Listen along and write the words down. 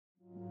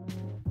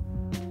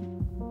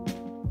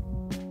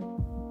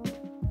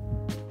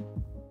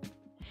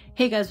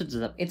Hey guys, what's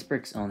up? It's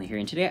Bricks Only here,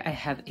 and today I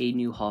have a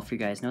new haul for you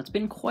guys. Now, it's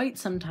been quite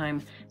some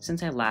time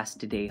since I last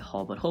did a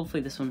haul, but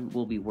hopefully this one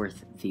will be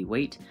worth the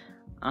wait.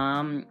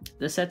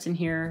 The sets in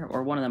here,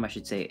 or one of them I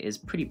should say, is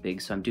pretty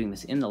big, so I'm doing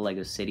this in the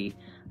LEGO City,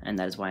 and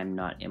that is why I'm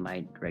not in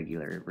my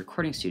regular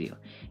recording studio.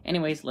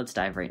 Anyways, let's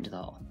dive right into the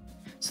haul.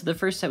 So the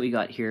first set we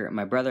got here,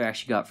 my brother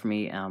actually got for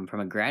me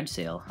from a garage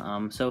sale.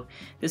 So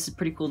this is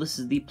pretty cool. This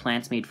is the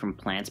Plants Made from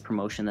Plants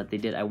promotion that they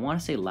did, I want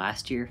to say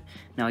last year.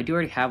 Now, I do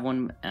already have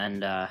one,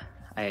 and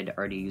I had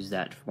already used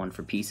that one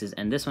for pieces,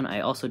 and this one I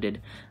also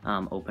did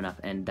open up,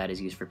 and that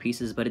is used for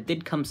pieces, but it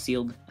did come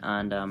sealed,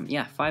 and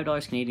yeah,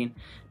 $5 Canadian,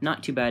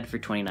 not too bad for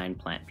 29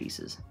 plant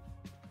pieces.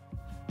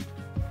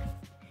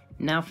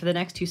 Now for the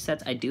next two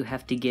sets, I do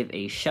have to give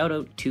a shout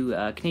out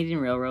to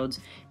Canadian Railroads,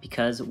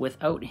 because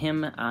without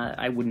him,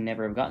 I would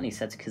never have gotten these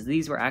sets, because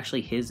these were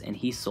actually his and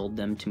he sold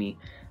them to me.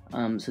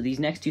 So these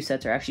next two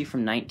sets are actually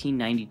from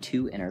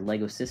 1992 and are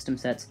LEGO system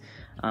sets,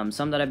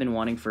 some that I've been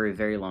wanting for a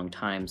very long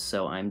time,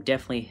 so I'm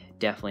definitely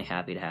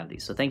happy to have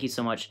these. So thank you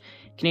so much,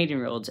 Canadian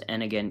Railroads,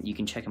 and again, you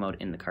can check them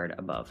out in the card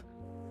above.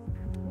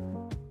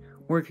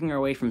 Working our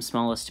way from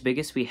smallest to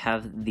biggest, we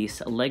have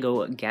this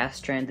LEGO Gas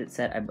Transit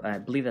set, I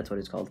believe that's what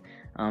it's called.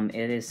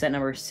 It is set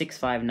number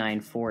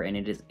 6594, and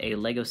it is a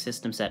LEGO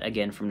system set,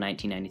 again, from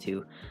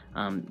 1992.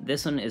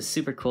 This one is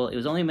super cool. It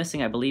was only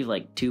missing, I believe,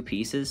 like 2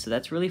 pieces, so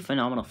that's really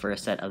phenomenal for a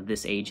set of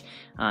this age.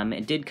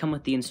 It did come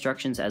with the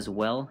instructions as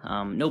well.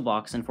 No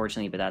box,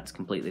 unfortunately, but that's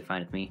completely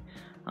fine with me.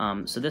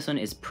 So this one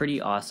is pretty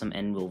awesome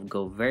and will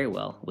go very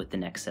well with the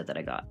next set that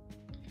I got.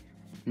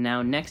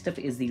 Now, next up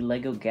is the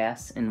LEGO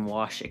Gas and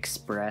Wash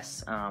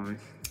Express.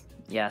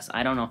 Yes,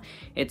 I don't know.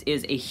 It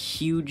is a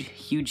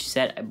huge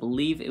set. I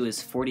believe it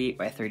was 48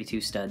 by 32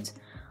 studs.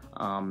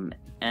 And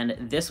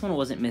this one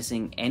wasn't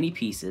missing any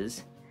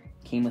pieces.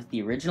 Came with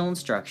the original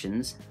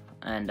instructions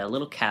and a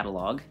little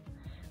catalog,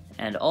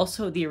 and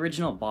also the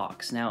original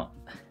box. Now,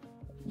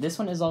 this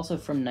one is also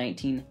from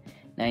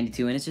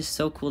 1992, and it's just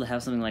so cool to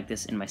have something like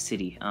this in my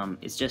city.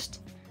 It's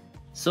just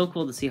so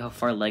cool to see how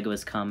far LEGO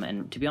has come,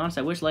 and to be honest,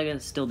 I wish LEGO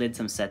still did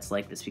some sets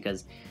like this,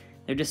 because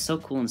they're just so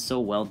cool and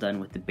so well done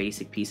with the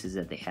basic pieces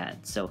that they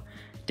had. So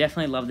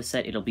definitely love the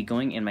set. It'll be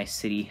going in my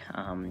city.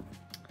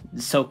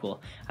 So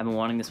cool. I've been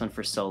wanting this one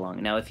for so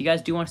long. Now, if you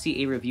guys do want to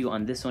see a review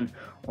on this one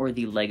or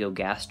the LEGO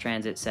Gas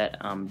Transit set,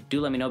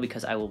 do let me know,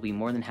 because I will be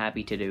more than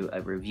happy to do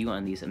a review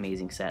on these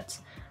amazing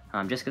sets.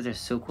 Just because they're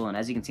so cool, and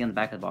as you can see on the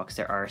back of the box,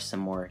 there are some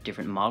more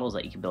different models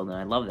that you can build, and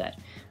I love that,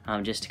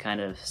 just to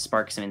kind of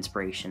spark some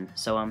inspiration.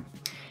 So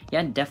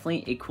yeah,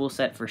 definitely a cool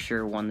set for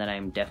sure, one that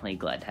I'm definitely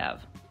glad to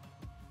have.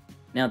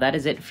 Now that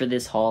is it for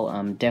this haul.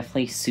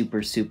 Definitely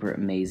super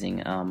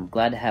amazing.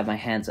 Glad to have my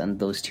hands on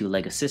those two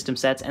LEGO system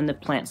sets, and the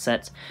plant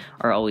sets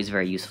are always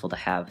very useful to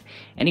have.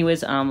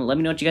 Anyways, let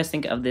me know what you guys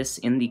think of this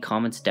in the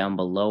comments down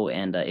below,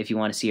 and if you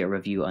want to see a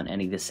review on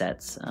any of the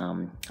sets,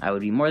 I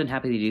would be more than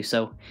happy to do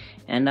so.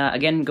 And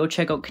again, go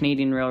check out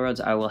Canadian Railroads.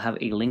 I will have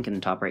a link in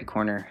the top right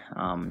corner.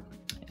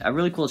 A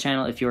really cool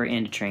channel if you are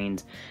into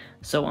trains.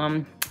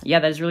 So yeah,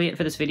 that is really it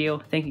for this video.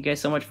 Thank you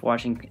guys so much for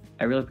watching.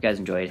 I really hope you guys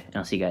enjoyed, and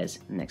I'll see you guys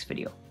in the next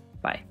video.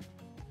 Bye.